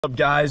What's up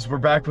guys, we're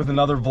back with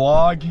another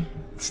vlog.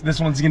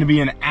 This one's gonna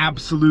be an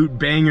absolute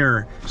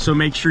banger, so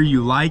make sure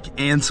you like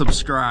and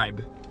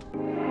subscribe.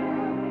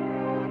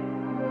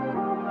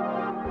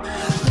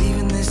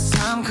 Leaving this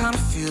time kinda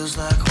feels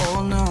like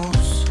old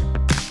news.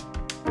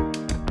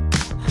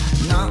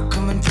 Not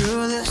coming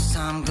through this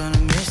time, gonna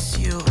miss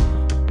you.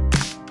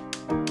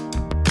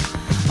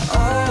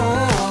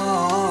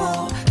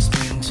 Oh, it's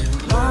been too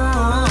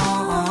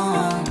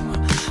long.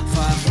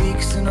 5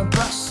 weeks in a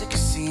bus, sick of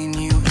seeing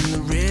you in the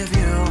rearview.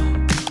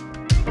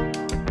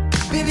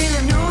 Baby, in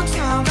a new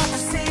town, got the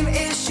same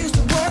issues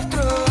to work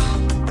through.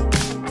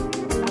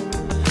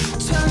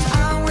 Turns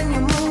out when you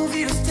move,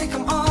 you just take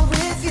them all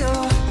with you.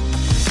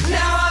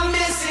 Now I'm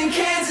missing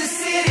Kansas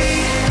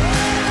City.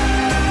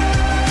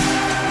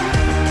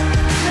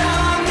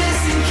 Now I'm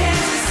missing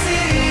Kansas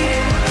City.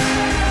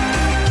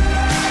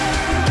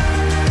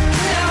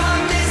 Now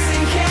I'm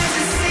missing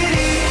Kansas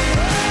City.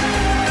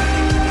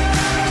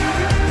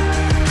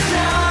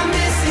 Now I'm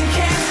missing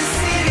Kansas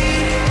City.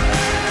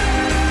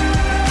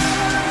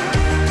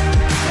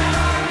 Now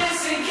I'm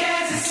missing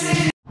Kansas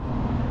City.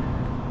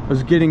 I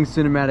was getting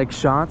cinematic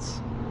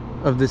shots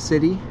of the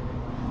city,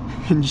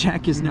 and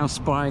Jack is now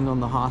spying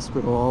on the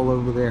hospital all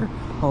over there,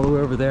 all the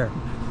way over there.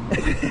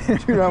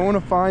 Dude, I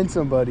wanna find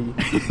somebody.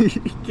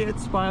 You can't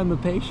spy on the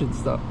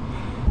patients though.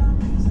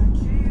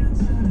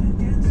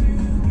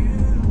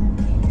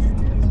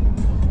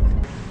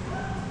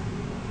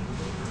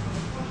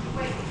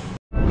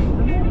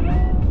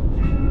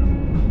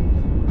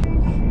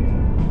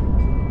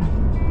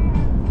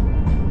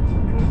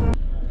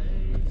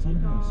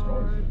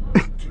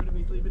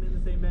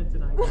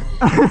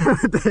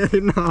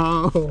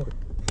 No.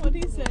 What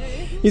did he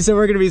say? He said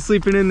we're gonna be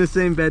sleeping in the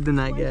same bed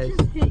tonight, guys. You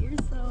just hit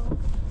yourself.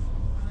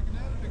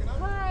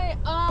 Hi.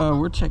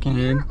 We're checking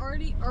in. Are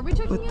we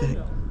checking What the in?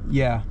 heck?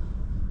 Yeah.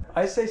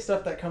 I say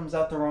stuff that comes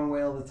out the wrong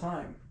way all the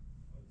time.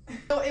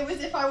 So it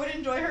was if I would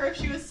enjoy her if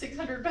she was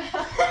 600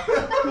 pounds.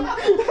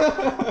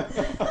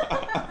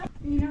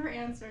 You never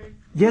answered.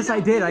 Yes, I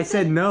did. I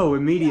said no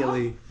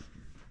immediately.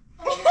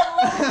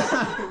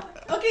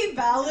 Okay,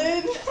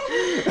 valid.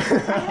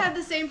 I had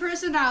the same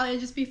personality, I'd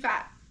just be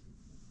fat.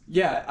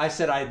 Yeah, I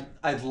said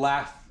I'd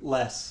laugh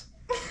less.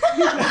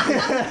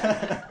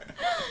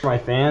 My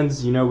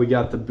fans, you know we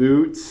got the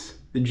boots,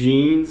 the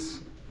jeans,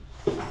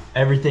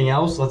 everything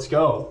else. Let's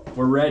go.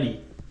 We're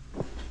ready.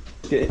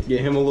 Get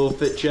him a little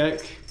fit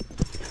check.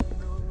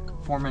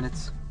 4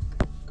 minutes.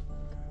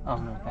 Oh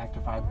no, back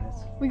to 5 minutes.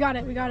 We got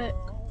it.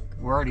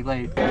 We're already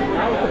late. We were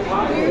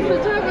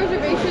supposed to have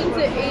reservations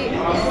at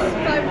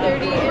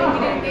 5:30 and we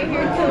didn't get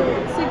here till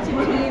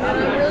 6:15 and I'm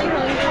really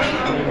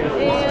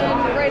hungry.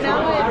 And right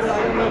now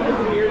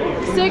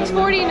it's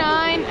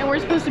 6:49 and we're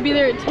supposed to be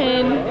there at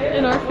 10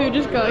 and our food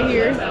just got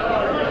here.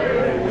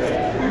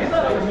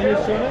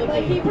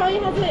 Like he probably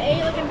hasn't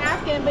ate like a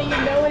napkin, but you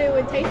know what it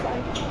would taste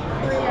like.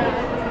 Or,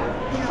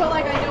 yeah. But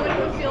like I know what it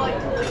would feel like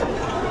to live,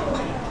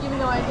 even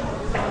though I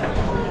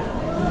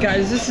didn't.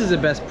 Guys, this is the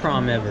best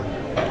prom ever.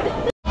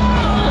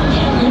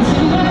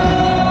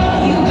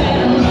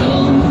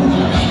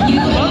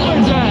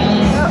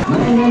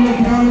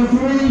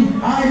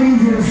 I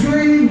need you to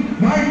scream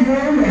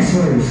Micro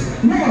Wrestlers.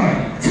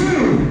 1,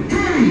 2,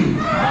 3.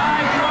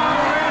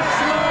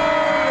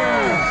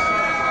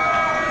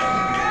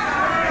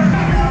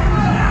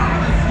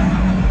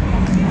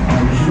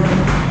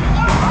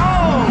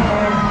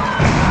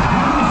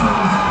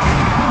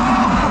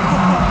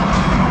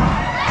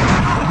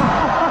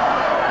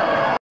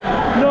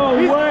 No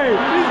way!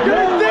 He's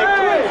gonna dick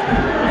twist!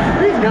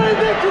 He's gonna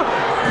dick twist!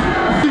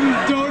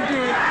 Don't do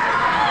it!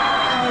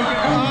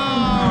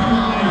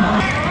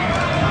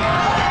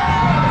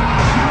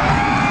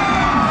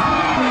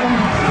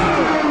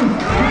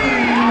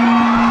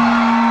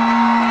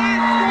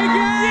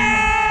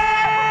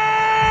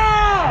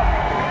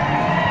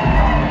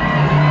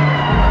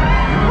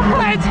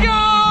 Let's go!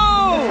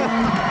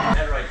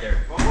 Head right there.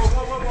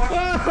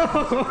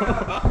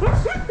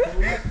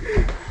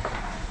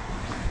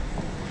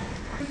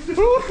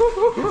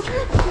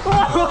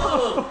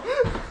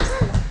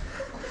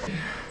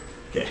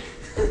 Okay.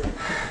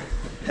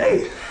 Hey,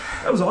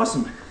 that was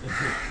awesome.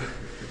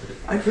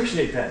 I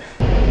appreciate that.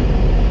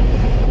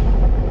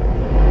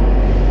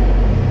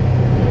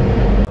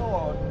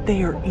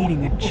 They are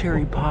eating a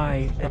cherry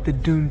pie at the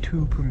Dune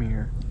 2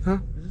 premiere. Huh?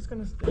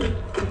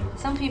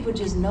 Some people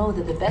just know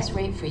that the best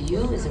rate for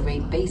you is a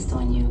rate based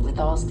on you with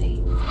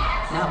Allstate,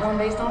 not one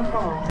based on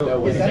Paul.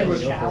 Is that a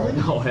challenge?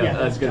 Oh yeah,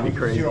 that's gonna be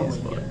crazy as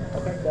fuck.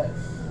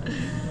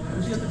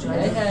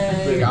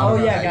 Oh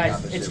yeah,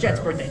 guys, it's Jet's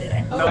birthday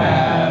today.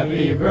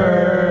 Happy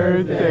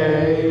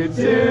birthday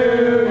to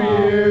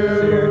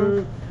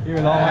you.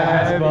 Even all my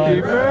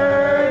Happy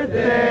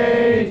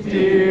birthday,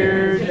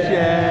 dear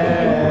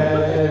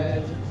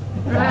Jet.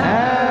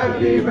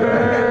 Happy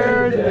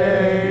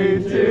birthday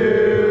to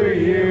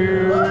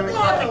you.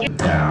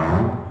 Down,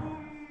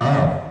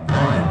 up,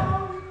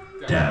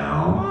 1.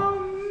 Down,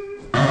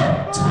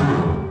 up, 2.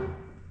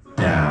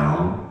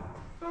 Down,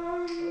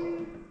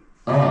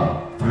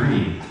 up,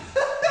 3.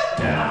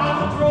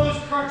 Down. Throw this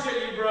crutch at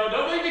you, bro.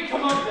 Don't make me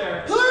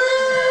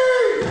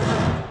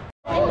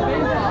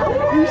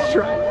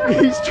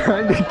He's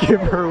trying to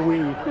give her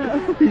weed.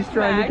 He's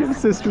trying to give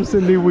Sister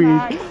Cindy weed.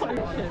 I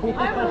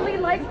really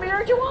like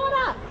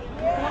marijuana.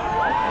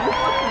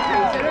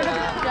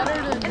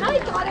 And I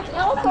thought if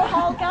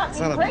alcohol got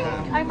me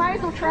raped, I might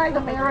as well try the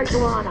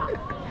marijuana.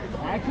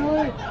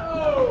 Actually?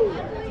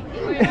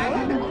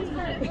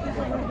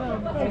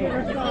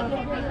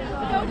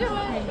 Don't do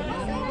it.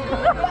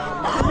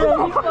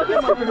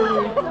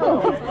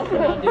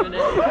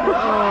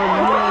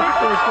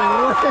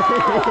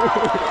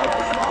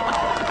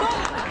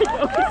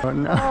 Oh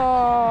no.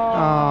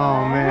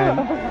 Oh man.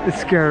 It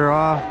scared her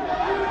off.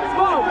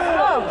 Smoke,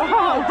 smoke,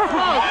 smoke,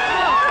 smoke,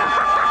 smoke.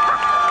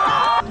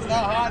 It's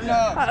not hot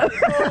enough.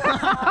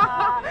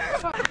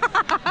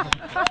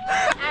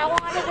 I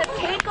wanted to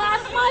take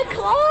off my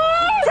clothes.